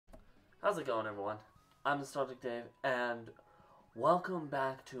How's it going, everyone? I'm Nostalgic Dave, and welcome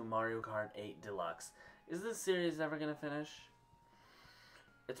back to Mario Kart 8 Deluxe. Is this series ever going to finish?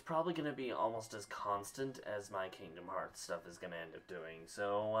 It's probably going to be almost as constant as my Kingdom Hearts stuff is going to end up doing.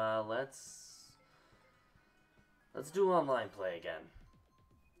 So, let's do online play again.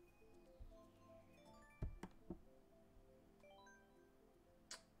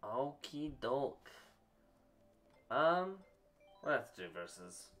 Okie doke. Let's do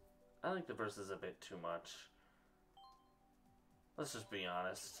versus. I think the versus a bit too much. Let's just be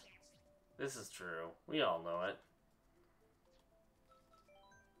honest. This is true. We all know it.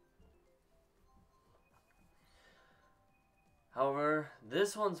 However,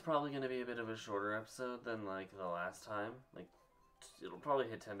 this one's probably going to be a bit of a shorter episode than, like, the last time. Like, it'll probably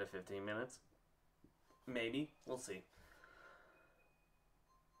hit 10 to 15 minutes. Maybe. We'll see.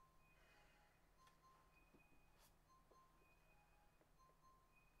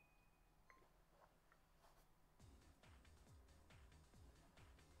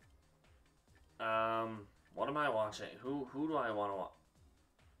 What am I watching? Who do I want to watch?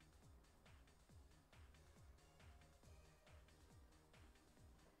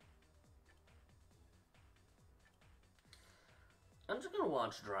 I'm just gonna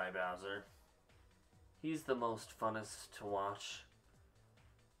watch Dry Bowser. He's the most funnest to watch.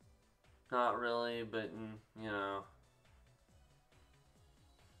 Not really, but, you know.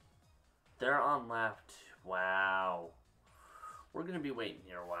 They're on left. Wow. We're gonna be waiting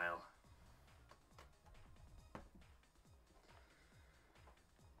here a while.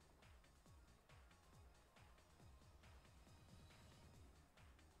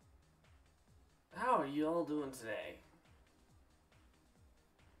 How are you all doing today?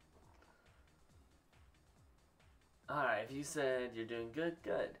 Alright, if you said you're doing good,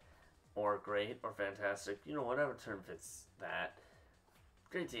 good. Or great, or fantastic, you know, whatever term fits that.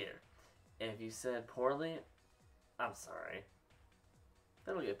 Great to hear. And if you said poorly, I'm sorry.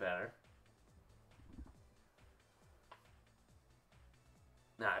 That'll get better.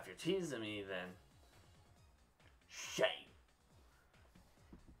 Now, if you're teasing me, then shame.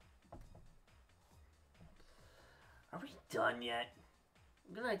 Are we done yet?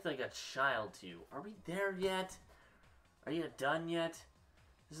 I'm gonna act like a child to you. Are we there yet? Are you done yet?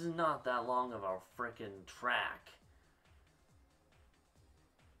 This is not that long of a frickin' track.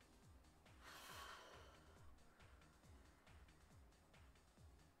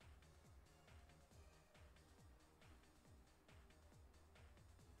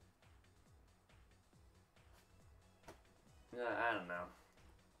 I don't know.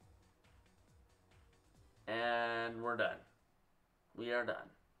 And we're done. We are done.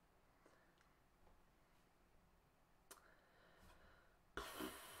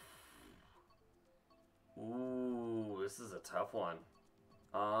 Ooh, this is a tough one.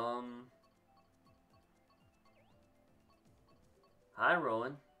 Hi,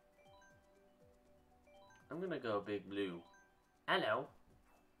 Rowan. I'm gonna go Big Blue. Hello.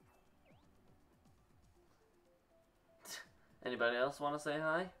 Anybody else want to say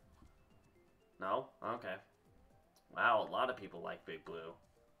hi? No? Okay. Wow, a lot of people like Big Blue.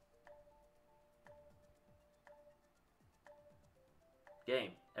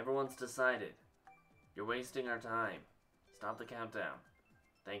 Game. Everyone's decided. You're wasting our time. Stop the countdown.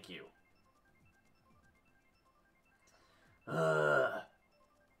 Thank you. Ugh.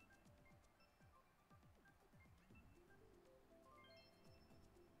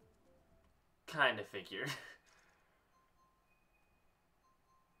 Kinda figured.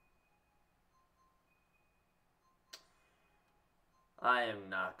 I am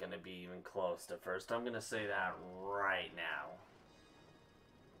not gonna be even close to first. I'm gonna say that right now.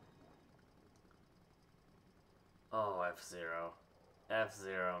 Oh, F-Zero.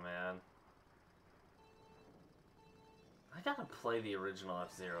 F-Zero, man. I gotta play the original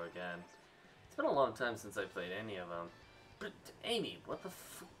F-Zero again. It's been a long time since I played any of them. But, Amy, what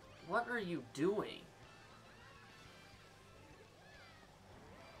are you doing?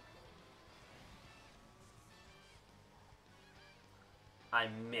 I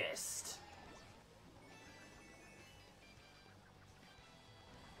missed.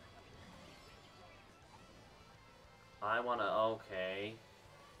 I wanna, okay.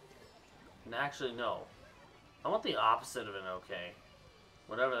 Actually, no. I want the opposite of an okay.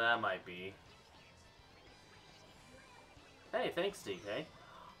 Whatever that might be. Hey, thanks, DK.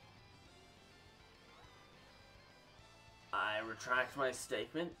 I retract my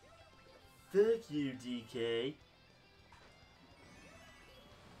statement. Fuck you, DK.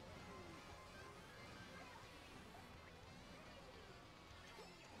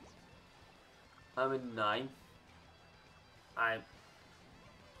 I'm in ninth. I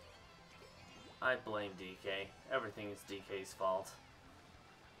I blame DK. Everything is DK's fault.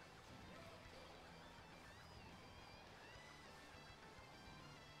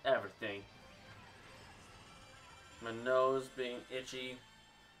 Everything. My nose being itchy.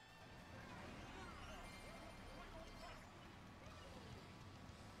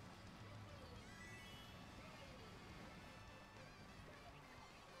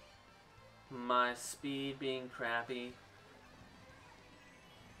 My speed being crappy.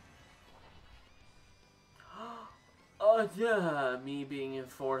 Oh yeah, me being in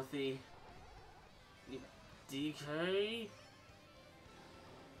 4th. DK?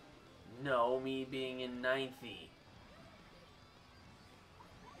 No, me being in 9th.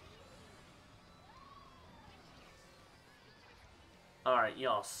 Alright,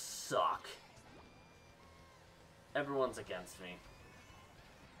 y'all suck. Everyone's against me.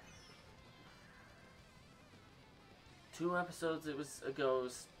 2 episodes ago.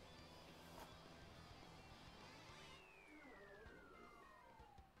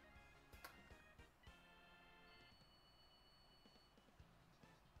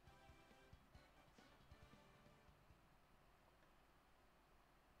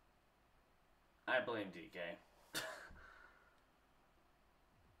 I blame DK.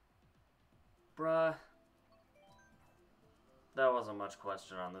 Bruh. That wasn't much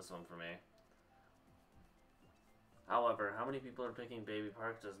question on this one for me. However, how many people are picking Baby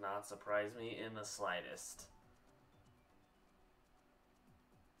Park does not surprise me in the slightest.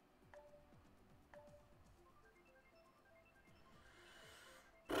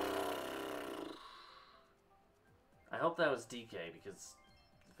 I hope that was DK, because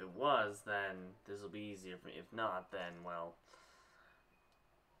if it was, then this will be easier for me. If not, then, well,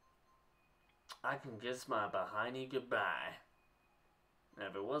 I can kiss my behindy goodbye. And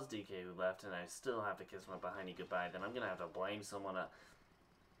if it was DK who left and I still have to kiss my behindy goodbye, then I'm going to have to blame someone else.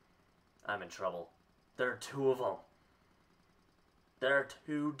 I'm in trouble. There are 2 of them. There are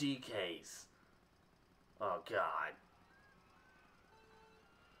 2 DKs. Oh, God.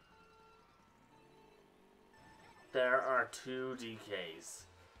 There are 2 DKs.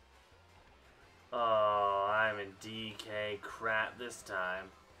 Oh, I'm in DK crap this time.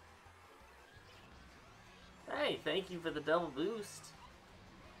 Hey, thank you for the double boost.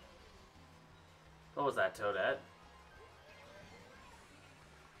 What was that, Toadette?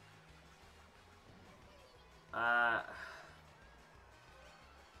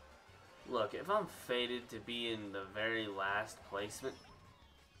 Look, if I'm fated to be in the very last placement...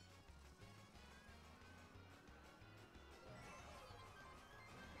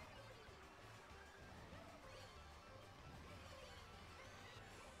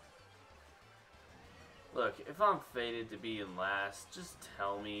 Look, if I'm fated to be in last, just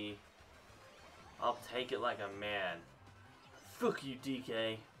tell me. I'll take it like a man. Fuck you,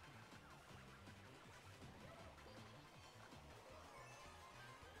 DK.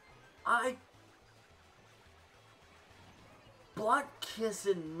 I butt kiss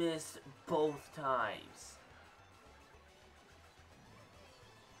and missed both times.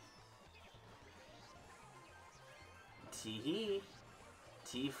 T-he.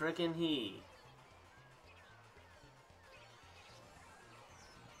 T-frickin-he.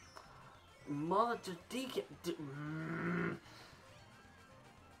 Mother to DK.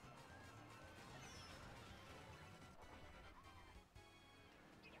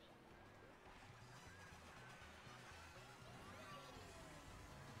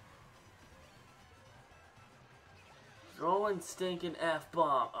 Throwing stinking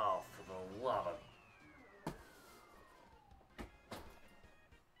F-bomb. Oh, for the love of...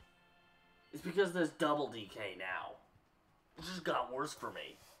 It's because there's double DK now. It just got worse for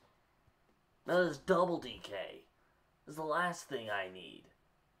me. Now there's double DK. This is the last thing I need.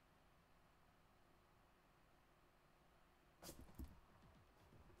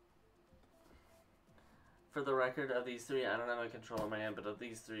 For the record, of these 3, I don't have a control in my hand, but of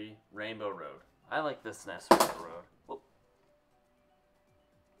these 3, Rainbow Road. I like the SNES Rainbow Road. Whoop.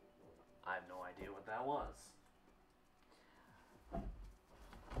 I have no idea what that was.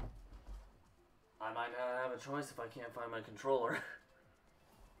 I might not have a choice if I can't find my controller.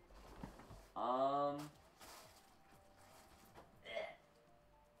 Oh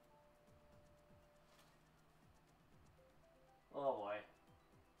boy.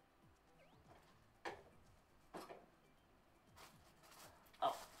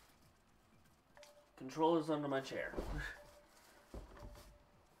 Oh. Controller's under my chair.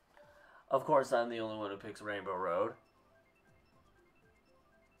 Of course, I'm the only one who picks Rainbow Road.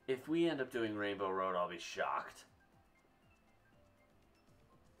 If we end up doing Rainbow Road, I'll be shocked.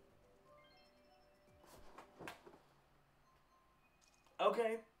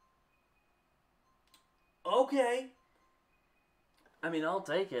 Okay. Okay. I mean, I'll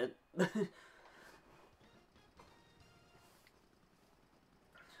take it.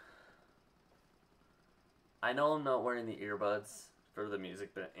 I know I'm not wearing the earbuds for the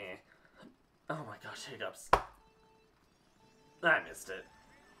music, but eh. Oh my gosh, hiccups. I missed it.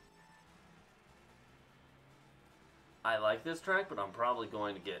 I like this track, but I'm probably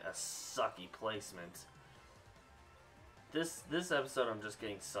going to get a sucky placement. This episode, I'm just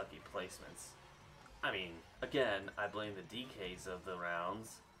getting sucky placements. I mean, again, I blame the DKs of the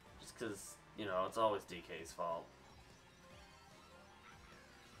rounds, just because, you know, it's always DK's fault.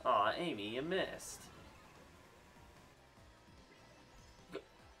 Aw, Amy, you missed.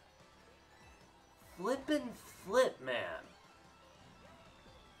 Flippin' flip, man.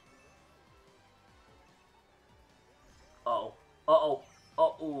 Uh-oh. Uh-oh.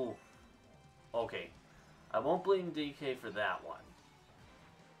 Uh-oh. Okay. I won't blame DK for that one.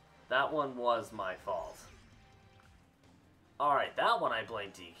 That one was my fault. Alright, that one I blame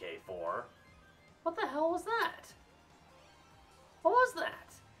DK for. What the hell was that? What was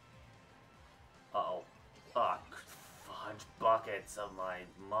that? Uh-oh. Fudge buckets of my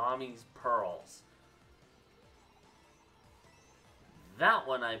mommy's pearls. That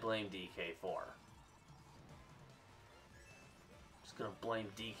one I blame DK for. Just gonna blame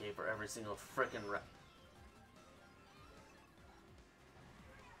DK for every single frickin'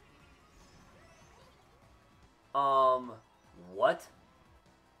 what?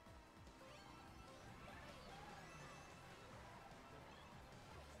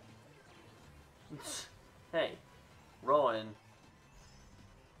 Hey, Rowan.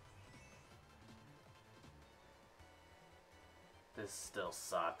 This still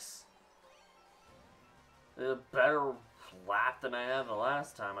sucks. A better lap than I had the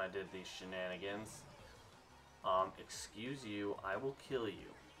last time I did these shenanigans. Excuse you, I will kill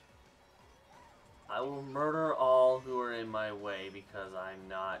you. I will murder all who are in my way because I'm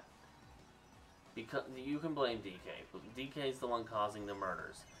not... Because you can blame DK. DK's the one causing the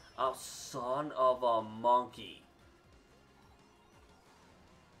murders. Oh, son of a monkey.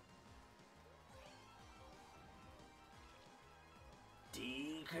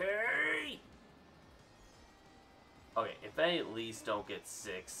 DK! Okay, if I at least don't get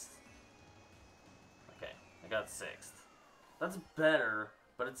 6th. Okay, I got 6th. That's better,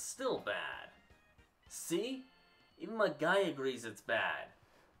 but it's still bad. See? Even my guy agrees it's bad.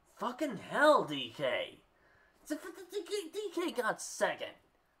 Fucking hell, DK! DK got 2nd.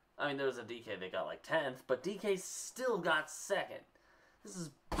 I mean, there was a DK that got like 10th, but DK still got 2nd. This is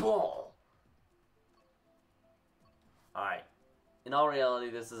bull. Alright. In all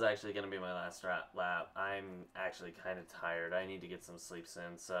reality, this is actually going to be my last lap. I'm actually kind of tired. I need to get some sleep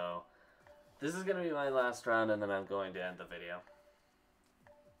soon, so... This is going to be my last round, and then I'm going to end the video.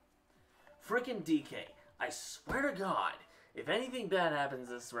 Frickin' DK. I swear to God, if anything bad happens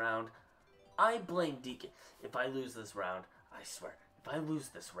this round, I blame DK. If I lose this round, I swear, if I lose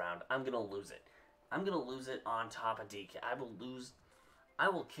this round, I'm going to lose it. I'm going to lose it on top of DK. I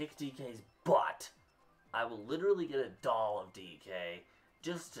will kick DK's butt. I will literally get a doll of DK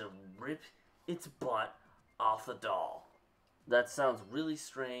just to rip its butt off the doll. That sounds really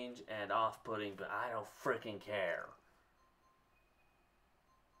strange and off-putting, but I don't frickin' care.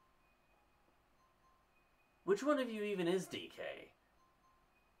 Which one of you even is DK?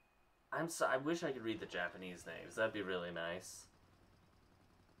 I wish I could read the Japanese names. That'd be really nice.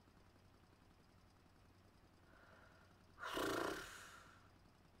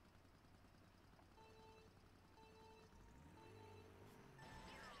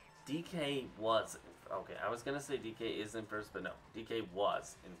 DK was... Okay, I was gonna say DK is in first, but no. DK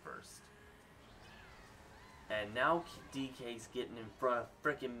was in first. And now DK's getting in front of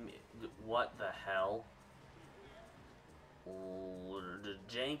frickin' what the hell? The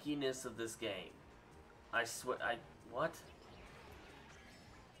jankiness of this game. I swear, what?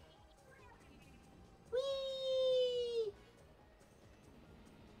 Whee!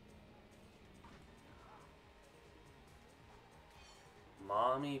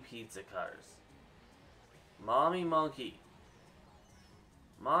 Mommy pizza cutters. Mommy monkey.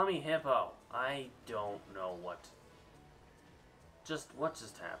 Mommy hippo. I don't know what just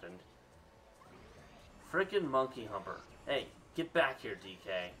happened. Frickin' monkey humper. Hey, get back here,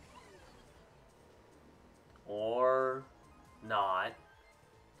 DK. Or not.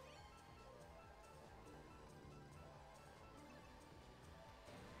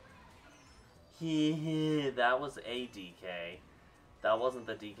 That was a DK. That wasn't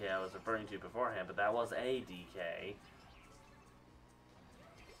the DK I was referring to beforehand, but that was a DK.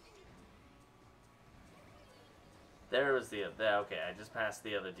 There was okay, I just passed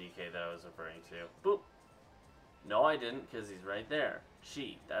the other DK that I was referring to. Boop. No, I didn't, because he's right there.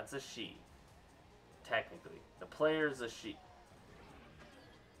 She. That's a she. Technically. The player's a she.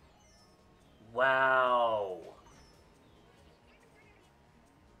 Wow.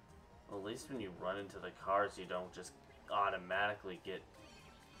 Well, at least when you run into the cars, you don't just automatically get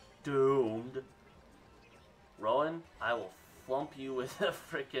doomed. Rowan, I will flump you with a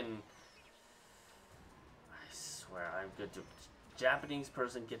freaking... I swear, I'm good to... Japanese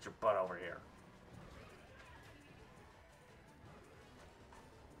person, get your butt over here.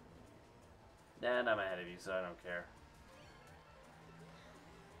 And I'm ahead of you, so I don't care.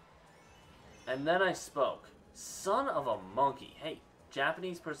 And then I spoke. Son of a monkey. Hey,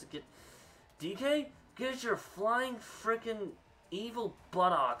 Japanese person, get... DK, get your flying frickin' evil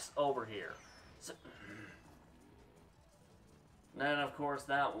buttocks over here. So... then, of course,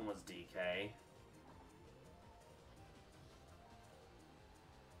 that one was DK.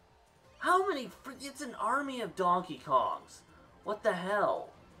 How many... It's an army of Donkey Kongs. What the hell?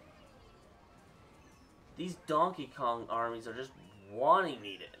 These Donkey Kong armies are just wanting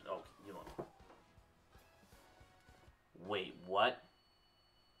me to... Oh, you know. Wait, what?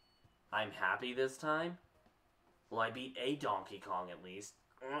 I'm happy this time? Well, I beat a Donkey Kong at least.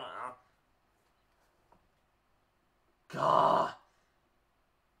 Gah!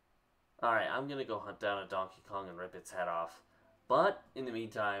 Alright, I'm gonna go hunt down a Donkey Kong and rip its head off. But, in the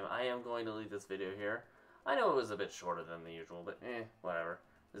meantime, I am going to leave this video here. I know it was a bit shorter than the usual, but whatever.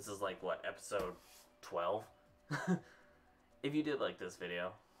 This is like, what, episode 12? If you did like this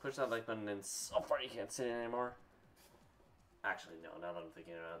video, push that like button and so far you can't see it anymore. Actually, no, now that I'm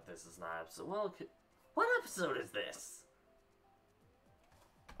thinking about it, this is not episode... Well, what episode is this?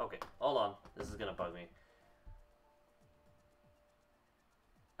 Okay, hold on. This is gonna bug me.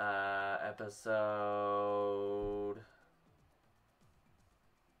 Episode...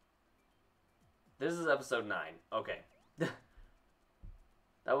 This is episode 9. Okay. That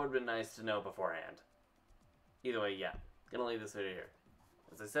would have been nice to know beforehand. Either way, yeah. Gonna leave this video here.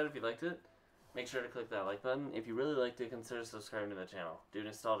 As I said, if you liked it, make sure to click that like button. If you really liked it, consider subscribing to the channel. Do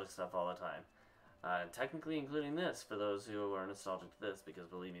nostalgic stuff all the time. Technically including this, for those who are nostalgic to this, because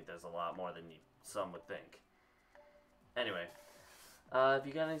believe me, there's a lot more than some would think. Anyway, if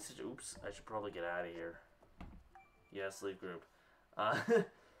you got any... Oops, I should probably get out of here. Yes, leave group.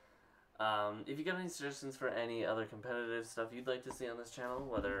 If you got any suggestions for any other competitive stuff you'd like to see on this channel,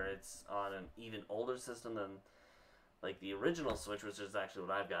 whether it's on an even older system than like the original Switch, which is actually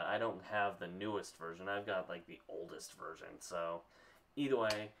what I've got. I don't have the newest version. I've got like the oldest version. So either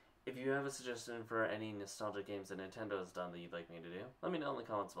way, if you have a suggestion for any nostalgic games that Nintendo has done that you'd like me to do, let me know in the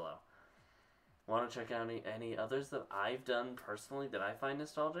comments below. Want to check out any others that I've done personally that I find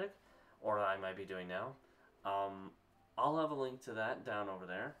nostalgic, or that I might be doing now? I'll have a link to that down over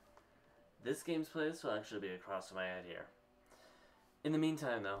there. This game's playlist will actually be across from my head here. In the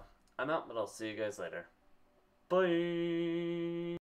meantime, though, I'm out, but I'll see you guys later. Bye!